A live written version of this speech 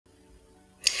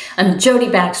I'm Jodi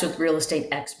Bakst with Real Estate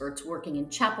Experts working in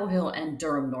Chapel Hill and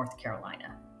Durham, North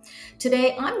Carolina.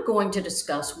 Today, I'm going to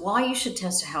discuss why you should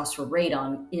test a house for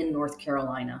radon in North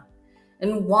Carolina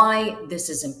and why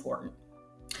this is important.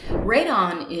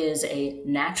 Radon is a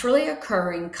naturally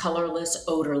occurring, colorless,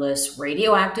 odorless,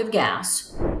 radioactive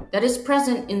gas that is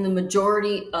present in the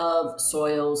majority of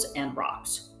soils and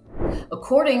rocks.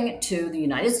 According to the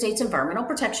United States Environmental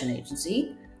Protection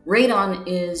Agency, radon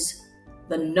is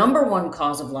the #1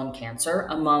 cause of lung cancer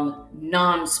among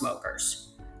non-smokers.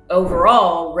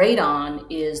 Overall, radon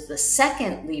is the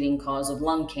second leading cause of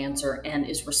lung cancer and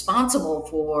is responsible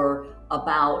for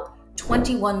about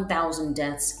 21,000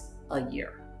 deaths a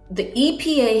year. The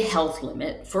EPA health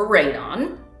limit for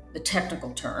radon, the technical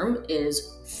term,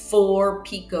 is 4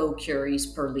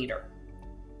 picocuries per liter.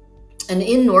 And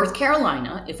in North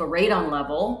Carolina, if a radon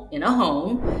level in a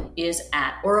home is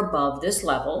at or above this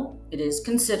level, it is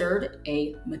considered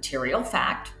a material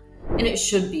fact and it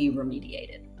should be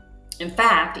remediated. In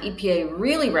fact, EPA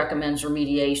really recommends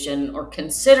remediation or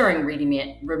considering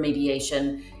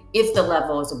remediation if the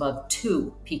level is above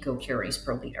 2 picocuries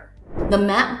per liter. The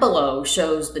map below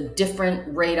shows the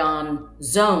different radon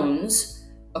zones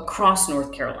across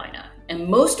North Carolina. And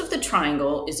most of the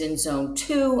triangle is in zone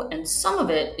 2 and some of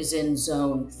it is in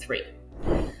zone 3.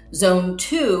 Zone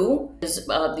 2 is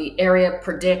the area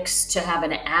predicts to have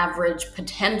an average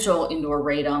potential indoor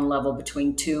radon level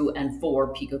between 2 and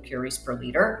 4 picocuries per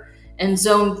liter. And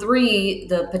zone 3,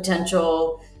 the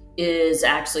potential is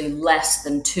actually less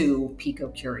than 2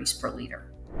 picocuries per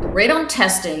liter. Radon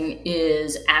testing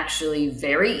is actually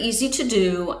very easy to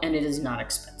do and it is not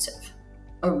expensive.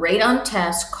 A radon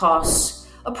test costs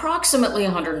approximately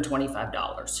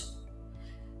 $125.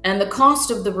 And the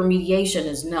cost of the remediation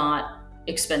is not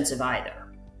expensive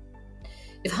either.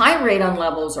 If high radon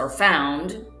levels are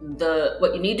found,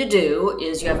 what you need to do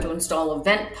is you have to install a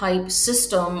vent pipe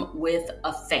system with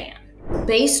a fan.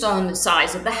 Based on the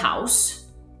size of the house,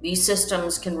 these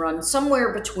systems can run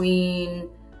somewhere between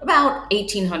about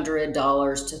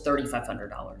 $1,800 to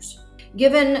 $3,500.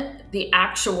 Given the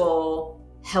actual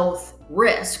health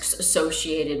risks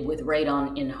associated with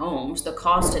radon in homes, the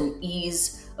cost and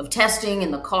ease of testing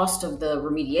and the cost of the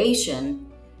remediation,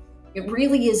 it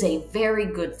really is a very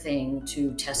good thing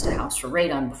to test a house for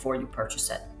radon before you purchase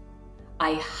it.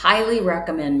 I highly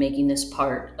recommend making this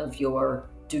part of your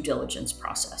due diligence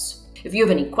process. If you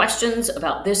have any questions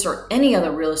about this or any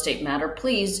other real estate matter,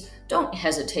 please don't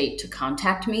hesitate to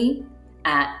contact me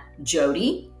at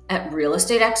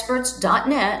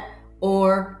jodi@realestateexperts.net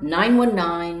or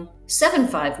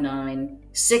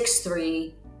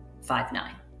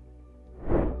 919-759-6359.